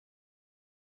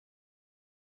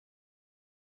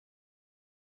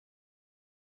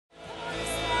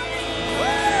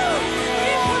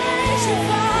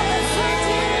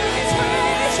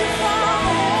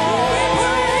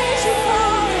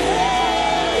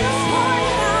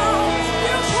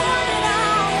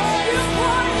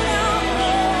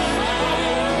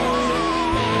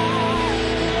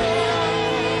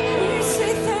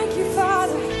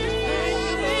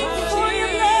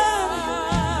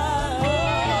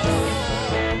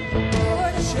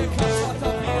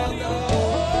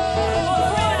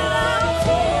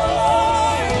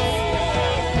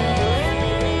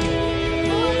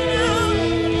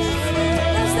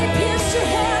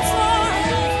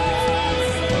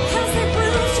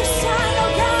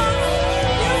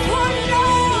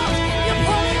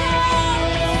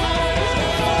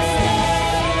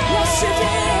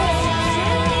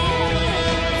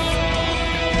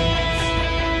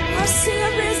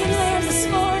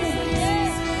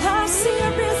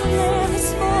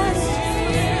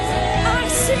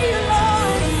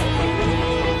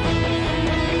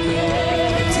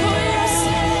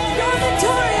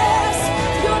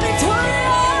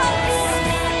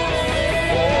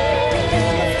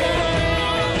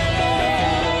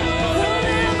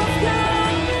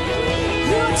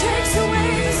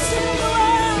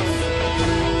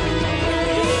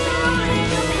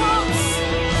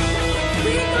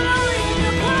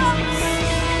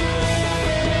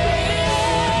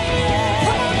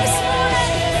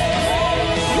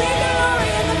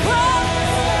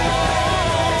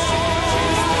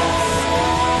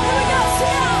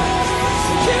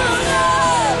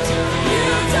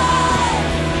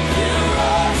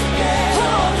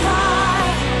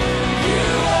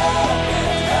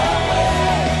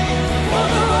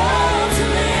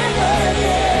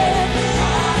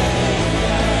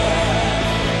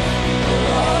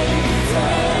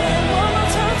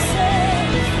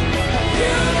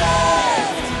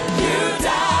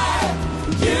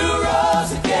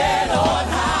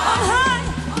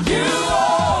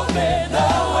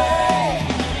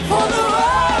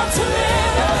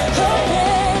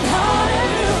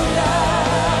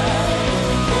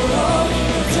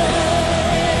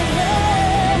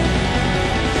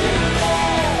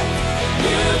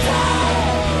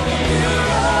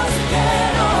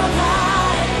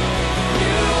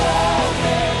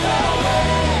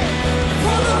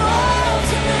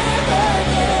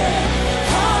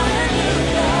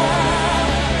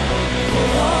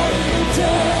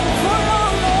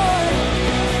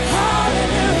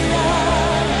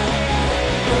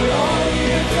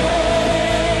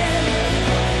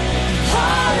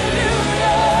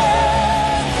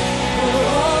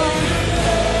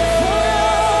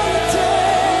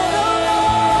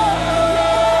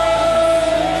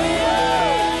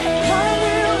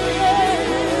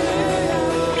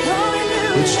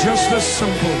It's just this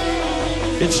simple.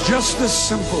 It's just this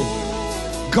simple.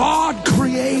 God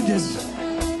created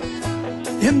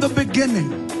in the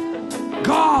beginning.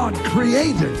 God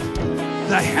created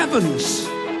the heavens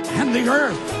and the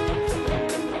earth.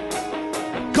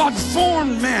 God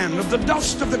formed man of the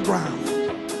dust of the ground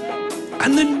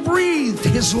and then breathed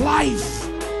his life.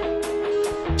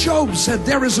 Job said,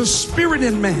 there is a spirit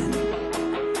in man.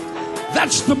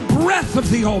 That's the breath of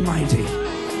the Almighty.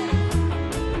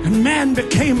 And man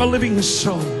became a living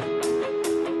soul.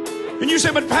 And you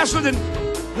say, but Pastor, then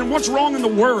what's wrong in the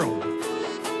world?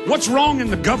 What's wrong in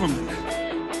the government?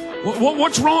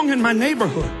 What's wrong in my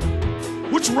neighborhood?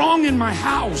 What's wrong in my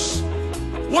house?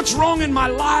 What's wrong in my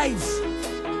life?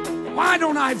 Why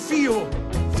don't I feel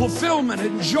fulfillment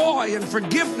and joy and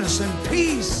forgiveness and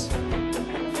peace?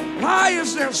 Why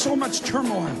is there so much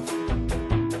turmoil?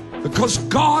 Because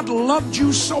God loved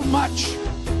you so much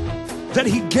that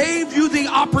he gave you the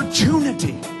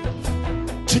opportunity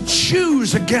to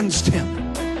choose against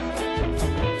him.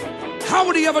 How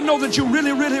would he ever know that you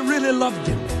really, really, really loved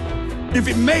him if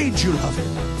he made you love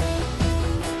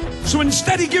him? So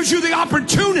instead he gives you the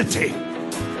opportunity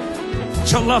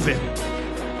to love him.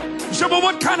 You say, well,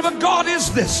 what kind of a God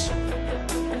is this?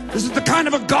 Is it the kind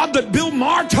of a God that Bill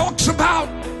Maher talks about?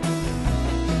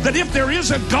 That if there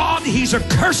is a God, he's a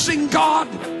cursing God,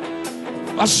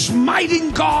 a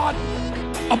smiting God,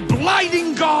 a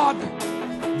blighting God.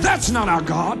 That's not our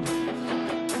God.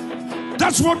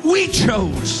 That's what we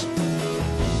chose.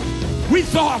 We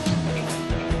thought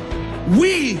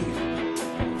we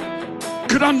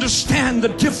could understand the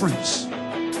difference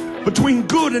between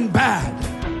good and bad,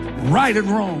 right and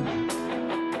wrong.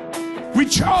 We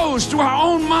chose through our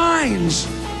own minds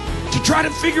to try to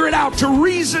figure it out, to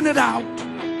reason it out.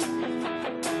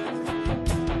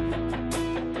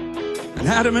 And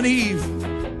Adam and Eve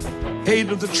ate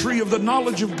of the tree of the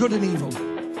knowledge of good and evil.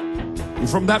 And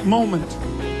from that moment,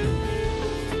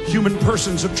 human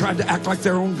persons have tried to act like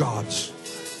their own gods.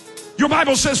 Your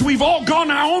Bible says we've all gone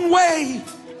our own way,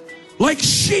 like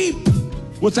sheep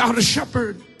without a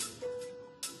shepherd.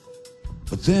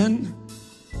 But then,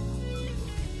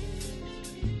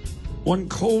 one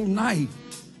cold night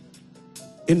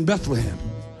in Bethlehem,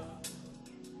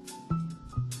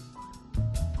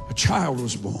 a child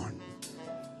was born.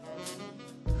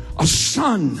 A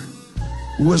son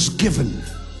was given.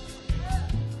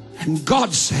 And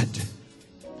God said,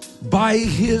 by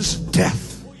his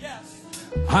death,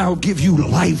 I'll give you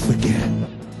life again.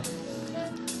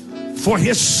 For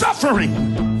his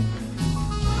suffering,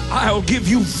 I'll give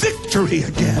you victory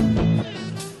again.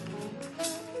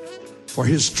 For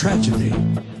his tragedy,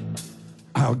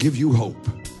 I'll give you hope.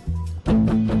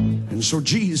 And so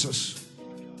Jesus,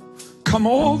 come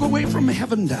all the way from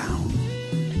heaven down,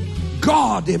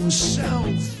 God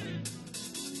himself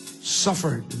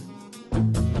suffered,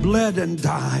 bled and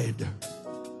died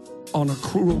on a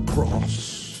cruel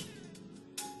cross.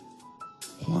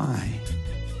 Why?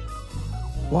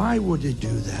 Why would he do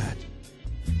that?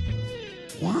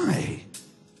 Why?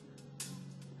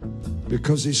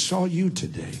 Because he saw you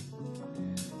today.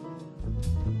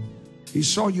 He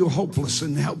saw you hopeless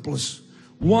and helpless,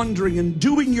 wandering and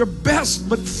doing your best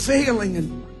but failing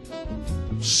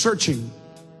and searching.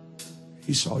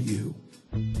 He saw you.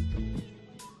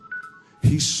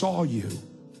 He saw you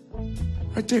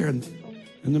right there in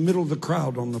the middle of the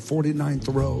crowd on the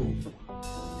 49th row,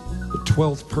 the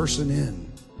 12th person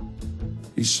in.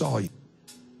 He saw you.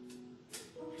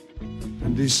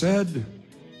 And he said,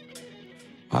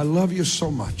 I love you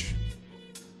so much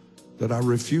that I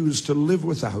refuse to live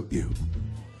without you.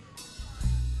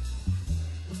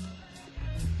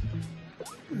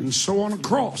 And so on a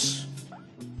cross,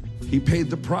 he paid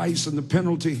the price and the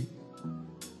penalty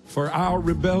for our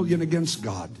rebellion against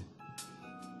God.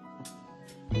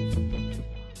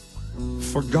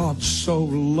 For God so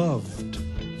loved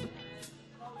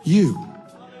you.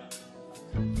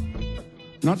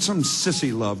 Not some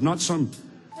sissy love, not some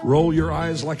roll your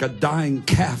eyes like a dying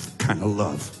calf kind of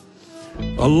love.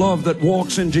 A love that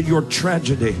walks into your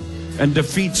tragedy and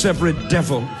defeats every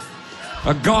devil.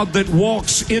 A God that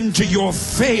walks into your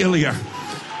failure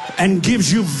and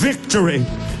gives you victory.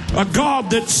 A God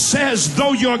that says,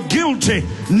 though you're guilty,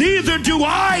 neither do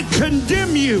I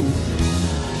condemn you.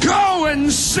 Go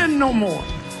and sin no more.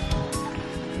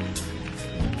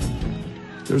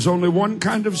 There's only one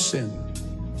kind of sin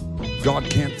God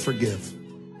can't forgive.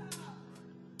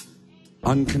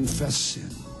 Unconfessed sin.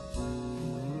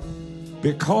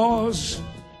 Because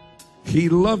he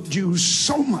loved you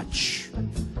so much,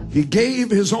 he gave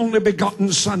his only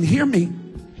begotten son. Hear me,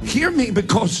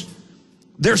 because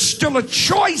there's still a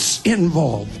choice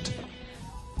involved.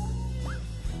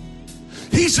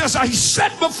 He says, I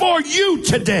set before you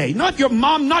today, not your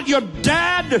mom, not your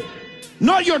dad,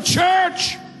 not your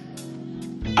church.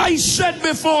 I set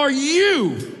before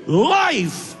you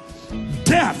life,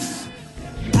 death,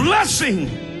 blessing,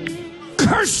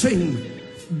 cursing,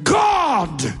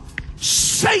 God,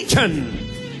 Satan,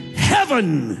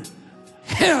 heaven,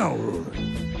 hell.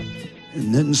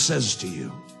 And then says to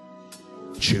you,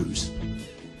 choose.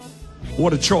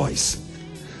 What a choice.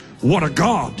 What a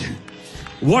God.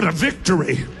 What a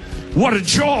victory. What a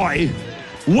joy.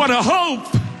 What a hope.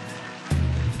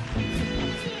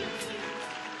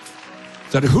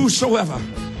 That whosoever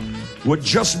would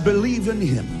just believe in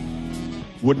him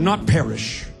would not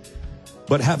perish,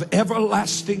 but have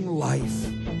everlasting life.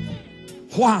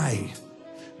 Why?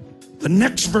 The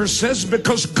next verse says,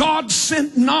 because God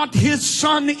sent not his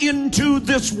Son into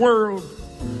this world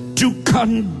to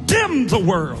condemn the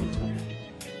world.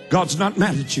 God's not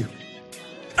mad at you.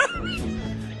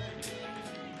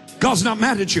 God's not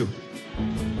mad at you.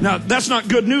 Now, that's not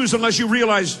good news unless you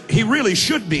realize he really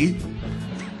should be.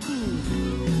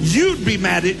 You'd be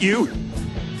mad at you.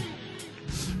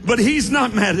 But he's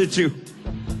not mad at you.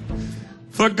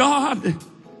 For God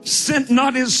sent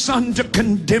not his Son to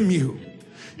condemn you.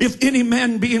 If any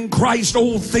man be in Christ,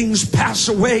 old things pass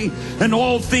away and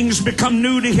all things become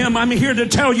new to him. I'm here to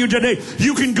tell you today,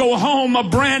 you can go home a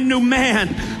brand new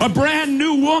man, a brand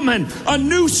new woman, a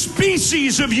new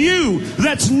species of you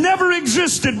that's never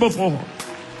existed before.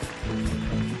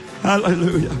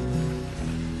 Hallelujah.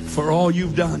 For all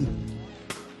you've done.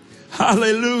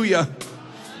 Hallelujah.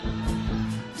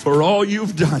 For all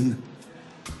you've done.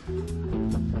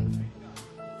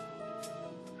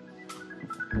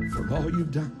 For all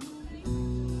you've done.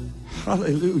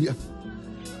 Hallelujah.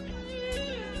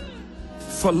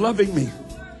 For loving me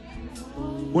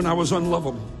when I was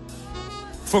unlovable.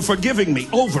 For forgiving me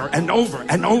over and over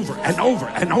and over and over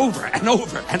and over and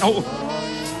over and over.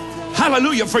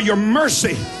 Hallelujah. For your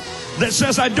mercy that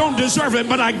says I don't deserve it,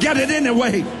 but I get it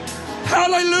anyway.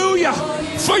 Hallelujah.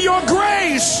 For your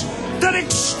grace that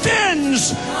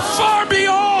extends far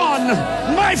beyond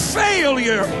my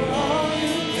failure.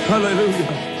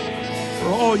 Hallelujah. For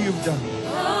all you've done.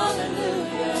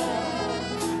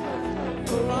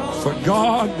 For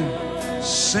God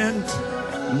sent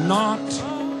not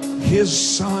his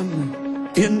Son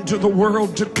into the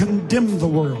world to condemn the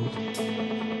world,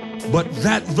 but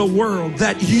that the world,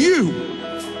 that you,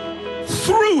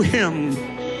 through him,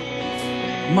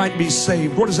 might be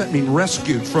saved. What does that mean?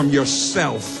 Rescued from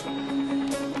yourself.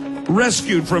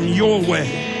 Rescued from your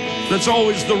way. That's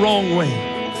always the wrong way.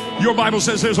 Your Bible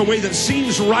says there's a way that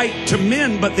seems right to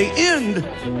men, but the end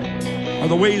are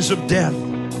the ways of death.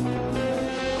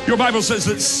 Your Bible says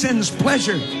that sin's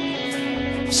pleasure.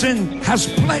 Sin has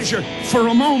pleasure for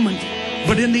a moment,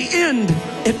 but in the end,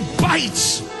 it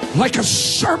bites like a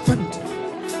serpent.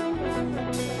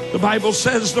 The Bible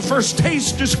says the first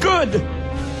taste is good,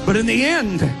 but in the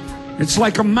end, it's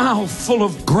like a mouth full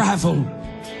of gravel.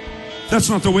 That's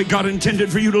not the way God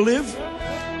intended for you to live.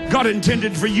 God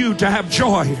intended for you to have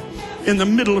joy in the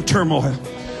middle of turmoil.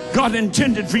 God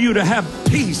intended for you to have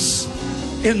peace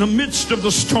in the midst of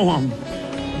the storm.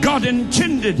 God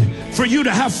intended for you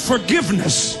to have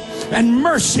forgiveness and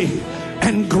mercy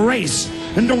and grace.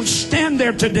 And don't stand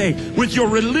there today with your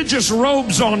religious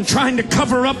robes on trying to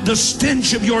cover up the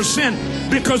stench of your sin,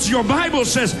 because your Bible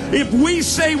says if we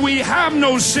say we have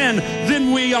no sin,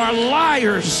 then we are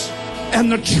liars and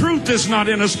the truth is not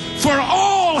in us. For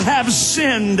all have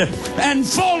sinned and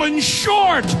fallen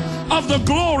short of the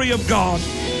glory of God.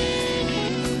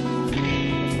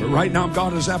 But right now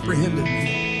God has apprehended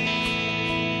me.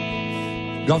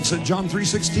 God said, John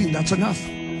 3:16, that's enough.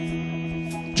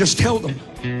 Just tell them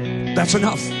that's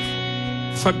enough.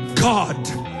 For God,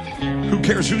 who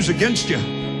cares who's against you?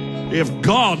 If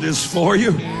God is for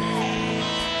you,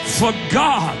 for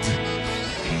God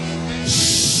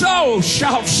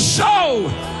shall so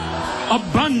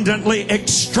abundantly,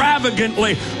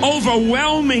 extravagantly,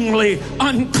 overwhelmingly,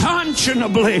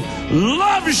 unconscionably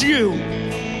loves you.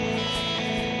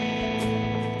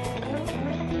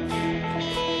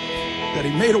 That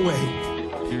he made a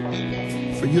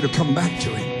way for you to come back to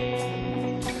him.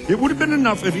 It would have been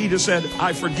enough if he'd have said,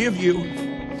 I forgive you,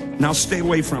 now stay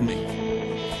away from me.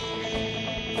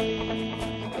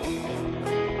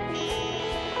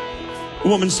 A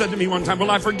woman said to me one time,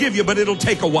 well, I forgive you, but it'll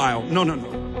take a while. No.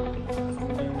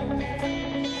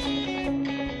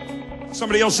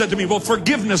 Somebody else said to me, well,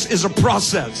 forgiveness is a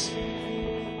process.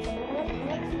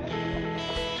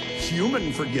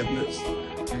 Human forgiveness,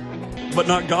 but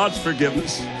not God's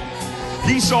forgiveness.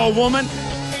 He saw a woman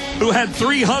who had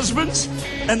 3 husbands,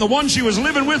 and the one she was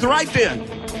living with right then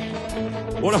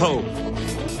What a hope.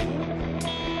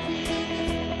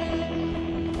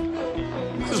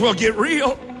 Might as well get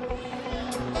real.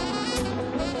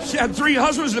 She had 3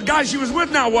 husbands. The guy she was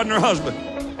with now wasn't her husband.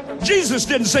 Jesus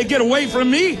didn't say, get away from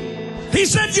me. He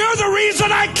said, you're the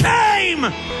reason I came.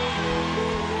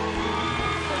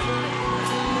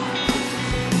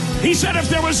 He said, if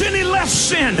there was any less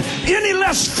sin, any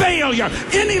less failure,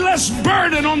 any less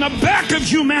burden on the back of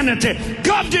humanity,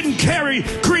 God didn't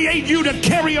create you to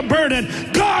carry a burden.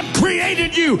 God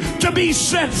created you to be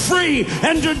set free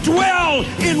and to dwell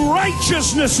in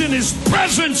righteousness in His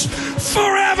presence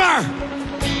forever.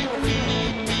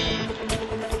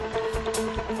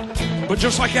 But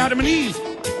just like Adam and Eve,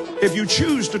 if you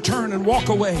choose to turn and walk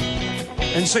away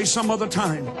and say some other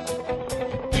time,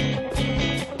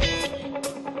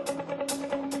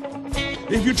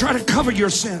 if you try to cover your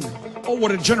sin, oh,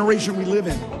 what a generation we live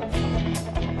in.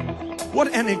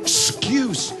 What an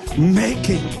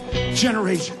excuse-making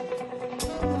generation.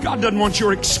 God doesn't want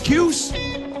your excuse.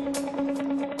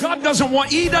 God doesn't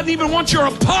even want your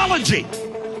apology.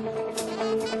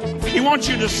 He wants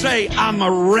you to say, I'm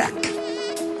a wreck.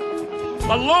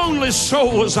 A lonely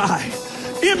soul was I.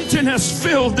 Emptiness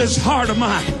filled this heart of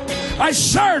mine. I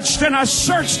searched and I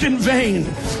searched in vain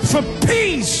for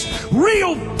peace,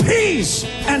 real peace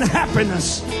and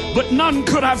happiness, but none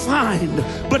could I find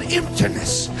but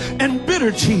emptiness and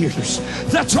bitter tears.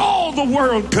 That's all the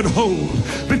world could hold,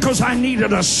 because I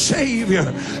needed a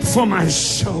Savior for my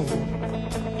soul.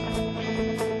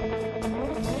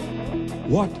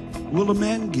 What will a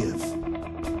man give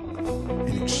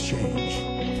in exchange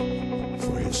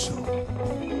for his soul?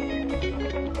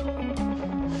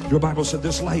 Your Bible said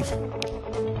this life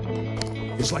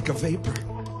is like a vapor.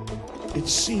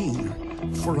 It's seen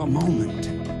for a moment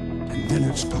and then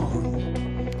it's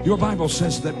gone. Your Bible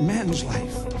says that man's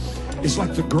life is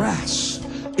like the grass.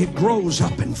 It grows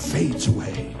up and fades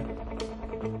away.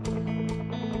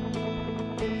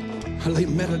 I lay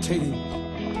meditating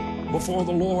before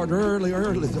the Lord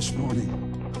early this morning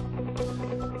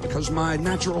because my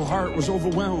natural heart was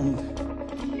overwhelmed,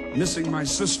 missing my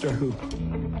sister who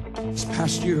this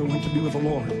past year went to be with the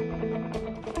Lord.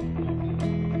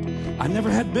 I never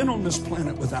had been on this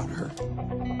planet without her.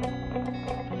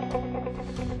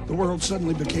 The world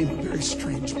suddenly became a very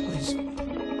strange place. And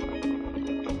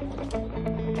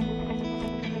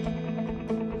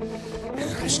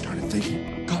I started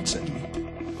thinking, God said to me,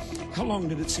 how long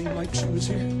did it seem like she was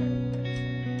here?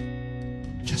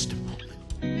 Just a moment.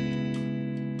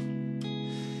 And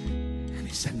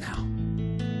He said, now,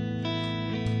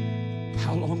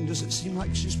 how long does it seem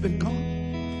like she's been gone?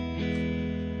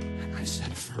 And I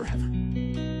said, forever.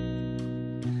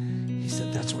 He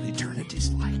said, that's what eternity's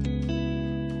like.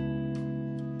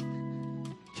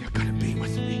 You're going to be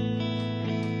with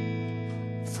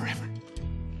me forever.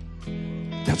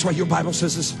 That's why your Bible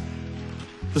says this.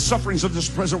 The sufferings of this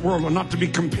present world are not to be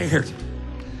compared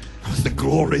with the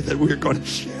glory that we're going to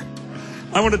share.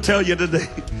 I want to tell you today,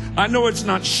 I know it's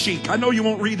not chic. I know you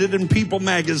won't read it in People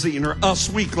magazine or Us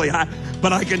Weekly,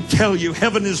 but I can tell you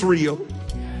heaven is real.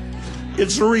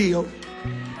 It's real.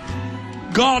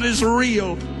 God is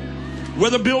real.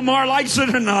 Whether Bill Maher likes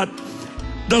it or not,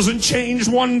 doesn't change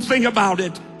one thing about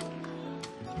it.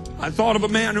 I thought of a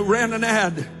man who ran an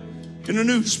ad in a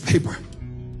newspaper.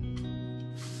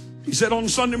 He said, on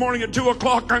Sunday morning at 2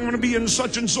 o'clock, I'm going to be in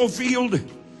such and so field,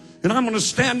 and I'm going to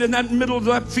stand in that middle of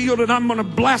that field, and I'm going to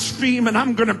blaspheme, and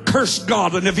I'm going to curse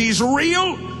God. And if He's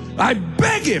real, I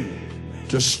beg Him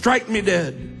to strike me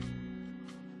dead.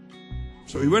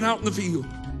 So he went out in the field,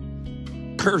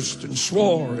 cursed and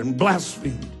swore and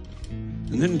blasphemed,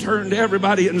 and then turned to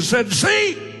everybody and said,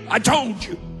 see, I told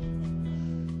you.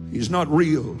 He's not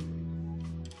real.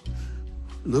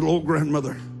 Little old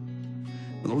grandmother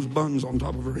with those buns on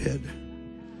top of her head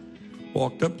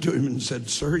walked up to him and said,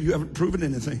 sir, you haven't proven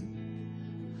anything.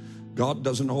 God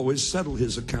doesn't always settle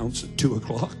His accounts at 2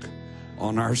 o'clock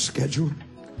on our schedule.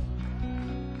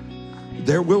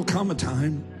 There will come a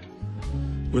time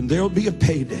when there'll be a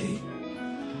payday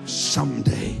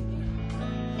someday.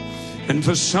 And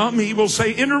to some He will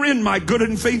say, enter in, my good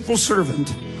and faithful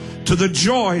servant, to the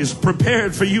joys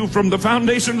prepared for you from the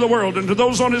foundation of the world. And to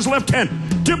those on His left hand,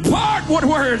 depart. What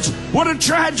words? What a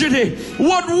tragedy.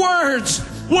 What words?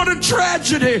 What a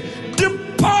tragedy.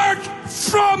 Depart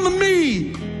from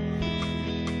me.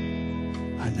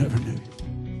 I never knew.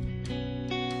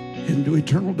 Into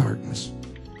eternal darkness,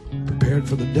 prepared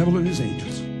for the devil and his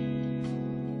angels.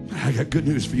 I got good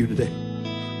news for you today.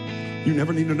 You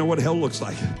never need to know what hell looks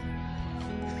like.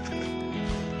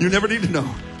 You never need to know.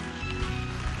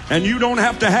 And you don't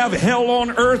have to have hell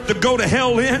on earth to go to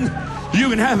hell in. You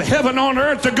can have heaven on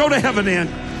earth to go to heaven in.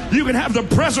 You can have the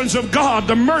presence of God,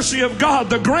 the mercy of God,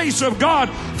 the grace of God,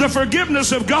 the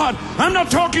forgiveness of God. I'm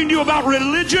not talking to you about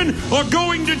religion or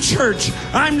going to church.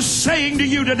 I'm saying to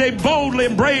you today boldly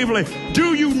and bravely,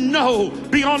 do you know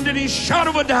beyond any shadow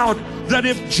of a doubt that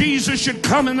if Jesus should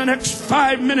come in the next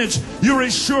 5 minutes, you're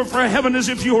as sure for heaven as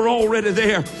if you were already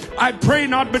there? I pray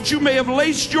not, but you may have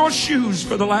laced your shoes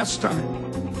for the last time.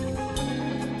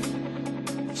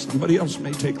 Somebody else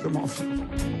may take them off.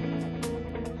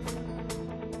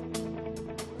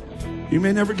 You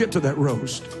may never get to that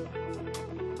roast.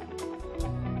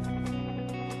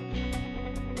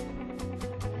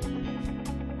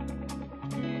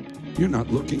 You're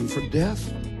not looking for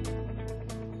death,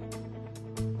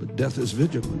 but death is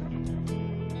vigilant.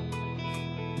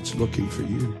 It's looking for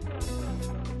you.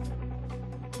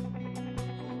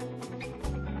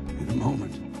 In a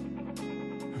moment,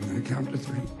 I'm going to count to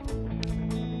 3.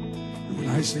 And when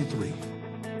I say 3,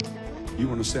 you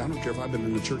want to say, I don't care if I've been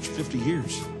in the church 50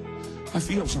 years. I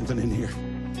feel something in here.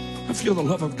 I feel the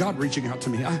love of God reaching out to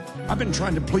me. I've been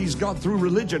trying to please God through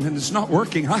religion and it's not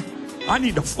working. I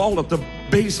need to fall at the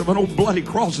base of an old bloody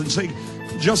cross and say,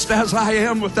 just as I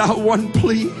am without one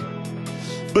plea,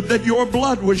 but that your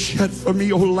blood was shed for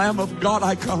me, O Lamb of God,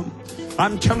 I come.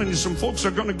 I'm telling you, some folks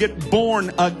are going to get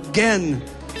born again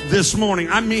this morning.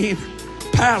 I mean,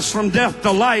 pass from death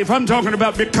to life. I'm talking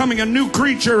about becoming a new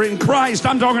creature in Christ.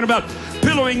 I'm talking about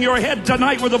pillowing your head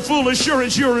tonight with a full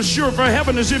assurance you're as sure for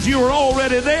heaven as if you were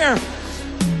already there.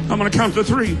 I'm going to count to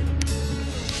 3.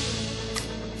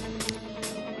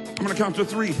 I'm going to count to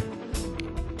 3.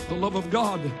 The love of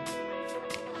God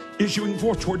issuing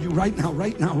forth toward you right now,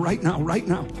 right now, right now, right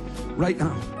now, right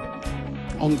now.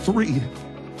 On 3,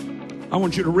 I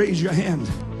want you to raise your hand.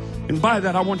 And by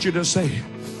that, I want you to say,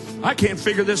 I can't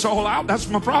figure this all out. That's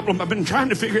my problem. I've been trying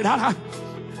to figure it out.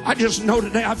 I just know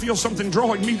today I feel something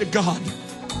drawing me to God.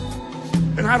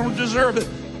 And I don't deserve it.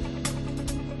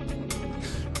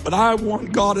 But I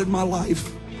want God in my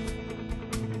life.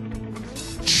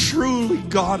 Truly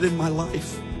God in my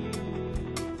life.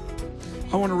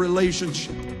 I want a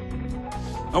relationship.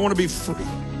 I want to be free.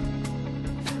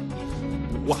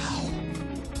 Wow.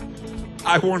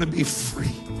 I want to be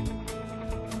free.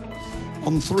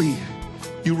 On 3,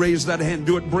 you raise that hand.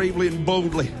 Do it bravely and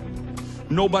boldly.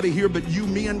 Nobody here but you,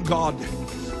 me, and God.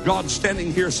 God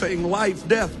standing here saying life,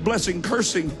 death, blessing,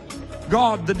 cursing.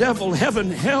 God, the devil,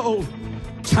 heaven, hell.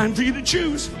 Time for you to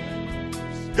choose.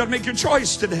 You got to make your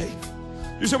choice today.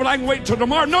 You say, well, I can wait till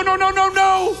tomorrow. No, no, no, no,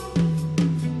 no.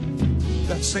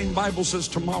 That same Bible says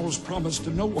tomorrow's promised to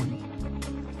no one.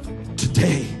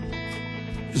 Today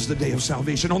is the day of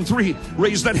salvation. On 3,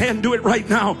 raise that hand. Do it right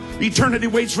now. Eternity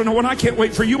waits for no one. I can't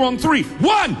wait for you. On 3.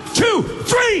 1, 2,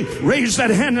 3. Raise that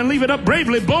hand and leave it up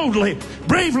bravely, boldly.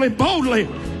 Bravely, boldly.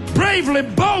 Bravely,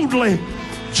 boldly.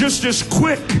 Just as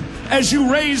quick as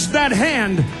you raise that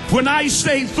hand, when I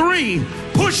say 3,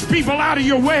 push people out of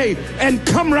your way and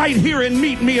come right here and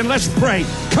meet me and let's pray.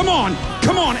 Come on.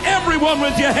 Come on. Everyone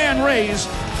with your hand raised.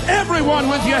 Everyone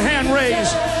with your hand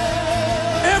raised.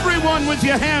 Everyone with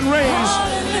your hand raised.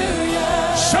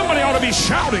 Somebody ought to be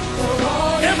shouting.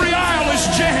 Every aisle is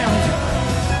jammed.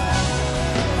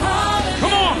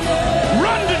 Come on.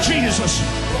 Run to Jesus.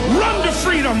 Run to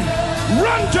freedom.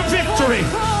 Run to victory.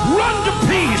 Run to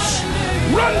peace.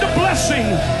 Run to blessing.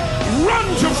 Run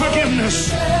to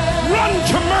forgiveness. Run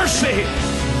to mercy.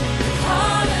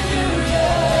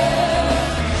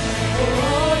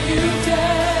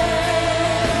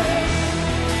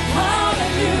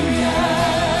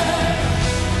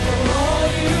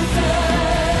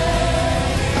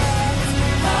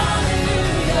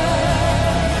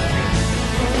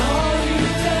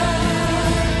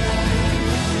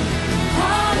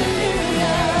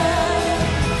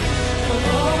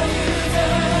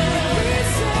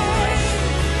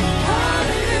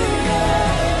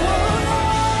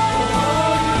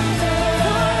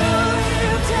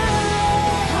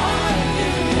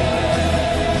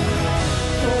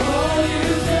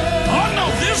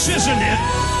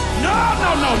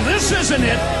 This isn't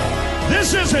it.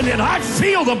 This isn't it. I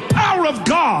feel the power of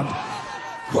God.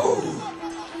 Whoa.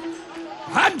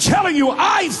 I'm telling you,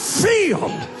 I feel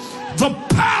the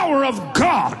power of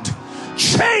God.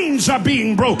 Chains are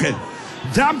being broken.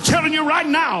 I'm telling you right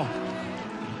now.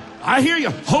 I hear you.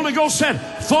 Holy Ghost said,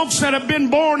 folks that have been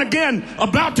born again,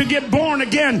 about to get born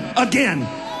again, again.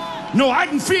 No, I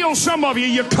can feel some of you.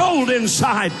 You're cold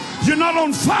inside. You're not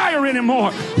on fire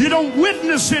anymore. You don't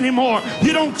witness anymore.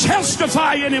 You don't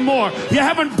testify anymore. You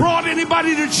haven't brought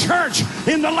anybody to church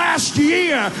in the last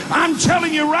year. I'm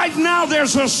telling you right now,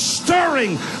 there's a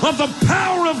stirring of the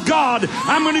power of God.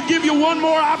 I'm going to give you one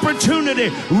more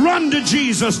opportunity. Run to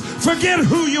Jesus. Forget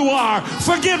who you are.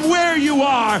 Forget where you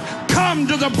are. Come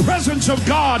to the presence of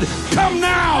God. Come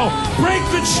now. Break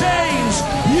the chains.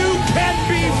 You can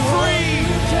be free.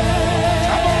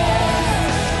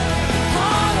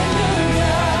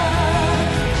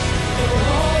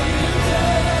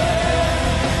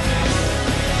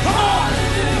 Come on. Come on.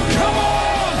 Come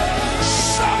on.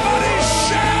 Somebody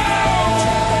shout.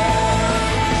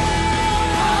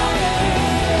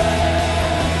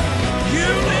 You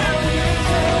live.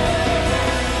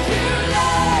 You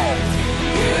lived.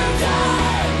 You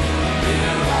died. You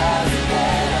rose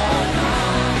again on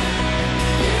high.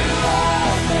 You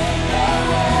opened the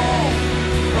way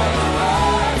for the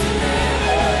world to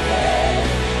live again.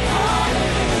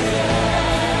 Hallelujah.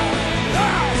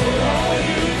 For all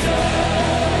you've done.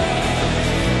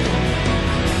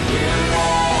 You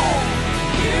lived.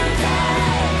 You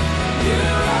died. You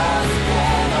rose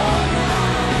again on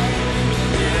high.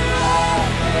 You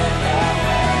opened the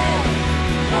way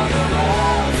for the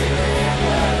world to live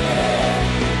again.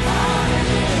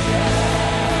 Hallelujah.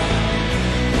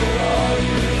 For all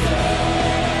you've done.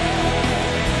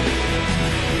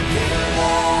 You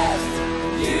lived,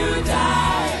 you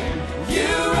died, you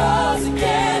rose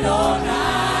again all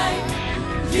night.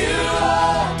 You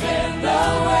opened the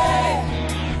way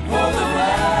for the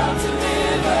world to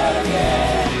live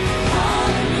again.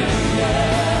 Hallelujah.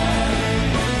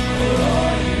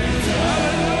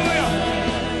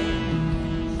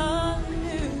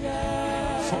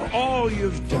 For all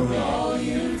you've done. Hallelujah. For all you've done. For all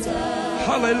you've done.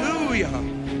 Hallelujah.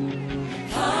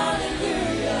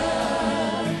 Hallelujah.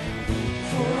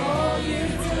 For all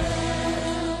you've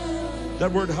done.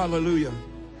 That word hallelujah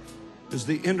is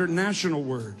the international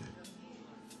word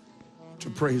to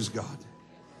praise God.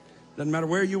 Doesn't matter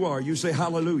where you are, you say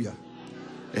hallelujah.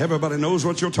 Everybody knows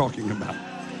what you're talking about.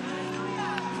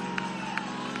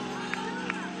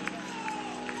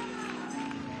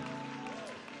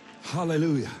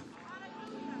 Hallelujah.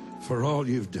 For all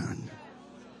you've done.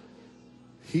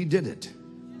 He did it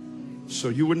so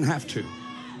you wouldn't have to.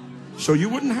 So you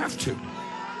wouldn't have to.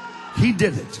 He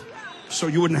did it so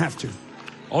you wouldn't have to.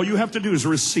 All you have to do is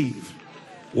receive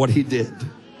what he did.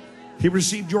 He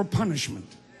received your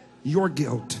punishment, your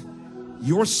guilt,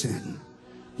 your sin,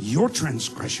 your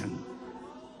transgression,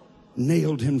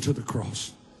 nailed him to the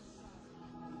cross.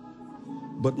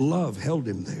 But love held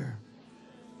him there.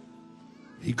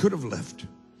 He could have left.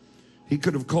 He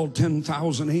could have called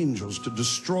 10,000 angels to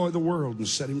destroy the world and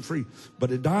set him free. But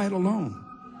he died alone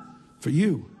for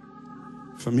you,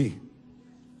 for me.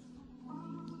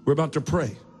 We're about to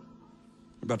pray.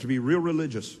 We're about to be real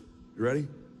religious. You ready?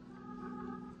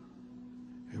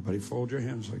 Everybody fold your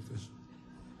hands like this.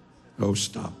 Oh,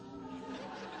 stop.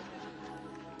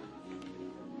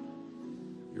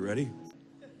 You ready?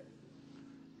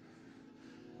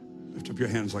 Lift up your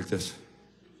hands like this.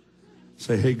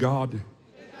 Say, hey, God.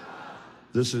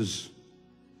 This is,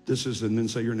 and then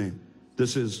say your name.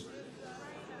 This is,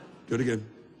 do it again.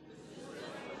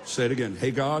 Say it again.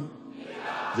 Hey, God,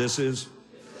 this is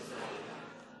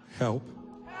help.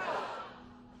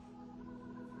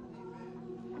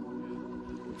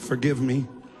 Forgive me.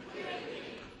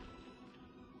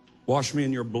 Wash me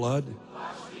in your blood.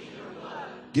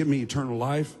 Give me eternal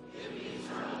life.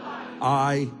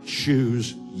 I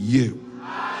choose you.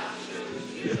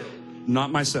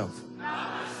 Not myself.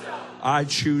 I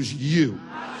choose you.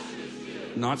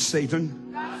 Not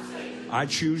Satan. I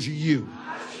choose you.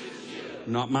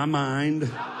 Not my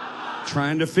mind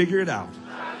trying to figure it out.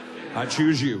 I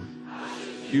choose you.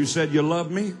 You said you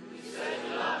love me,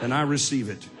 and I receive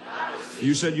it.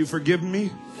 You said you forgive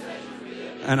me,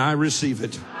 and I receive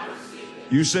it.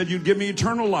 You said you'd give me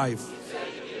eternal life,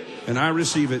 and I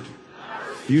receive it.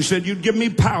 You said you'd give me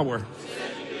power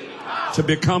to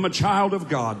become a child of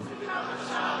God,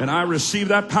 and I receive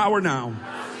that power now.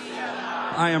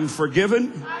 I am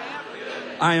forgiven.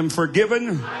 I am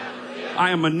forgiven.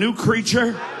 I am a new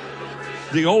creature.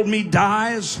 The old me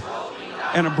dies,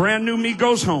 and a brand new me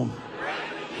goes home.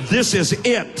 This is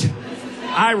it.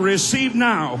 I receive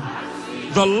now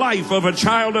the life of a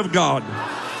child of God.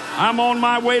 I'm on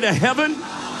my way to heaven,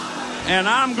 and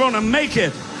I'm going to make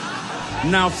it.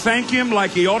 Now thank him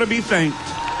like he ought to be thanked.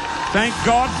 Thank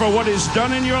God for what he's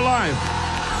done in your life.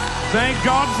 Thank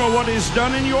God for what he's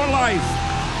done in your life.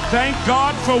 Thank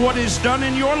God for what he's done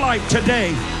in your life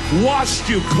today. Washed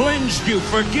you, cleansed you,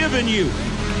 forgiven you.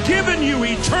 given you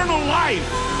eternal life,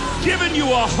 given you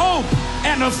a hope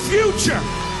and a future.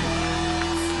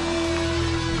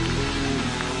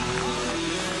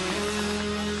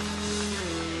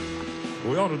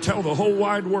 We ought to tell the whole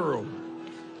wide world.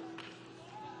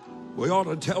 We ought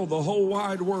to tell the whole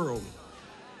wide world.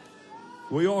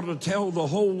 We ought to tell the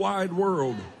whole wide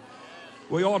world.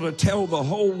 We ought to tell the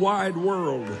whole wide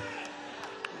world.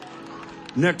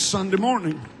 Next Sunday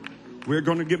morning, we're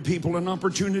going to give people an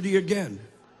opportunity again.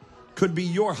 Could be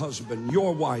your husband,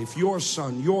 your wife, your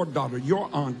son, your daughter, your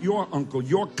aunt, your uncle,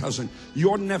 your cousin,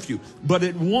 your nephew. But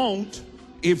it won't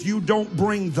if you don't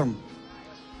bring them.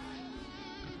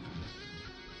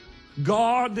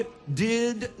 God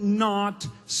did not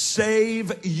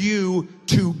save you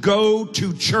to go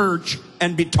to church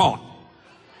and be taught.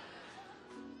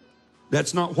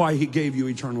 That's not why he gave you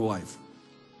eternal life.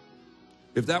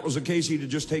 If that was the case, he'd have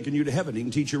just taken you to heaven. He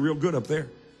can teach you real good up there.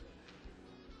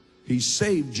 He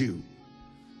saved you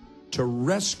to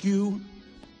rescue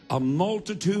a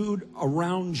multitude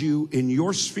around you in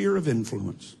your sphere of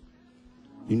influence.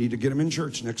 You need to get them in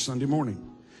church next Sunday morning.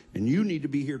 And you need to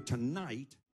be here tonight.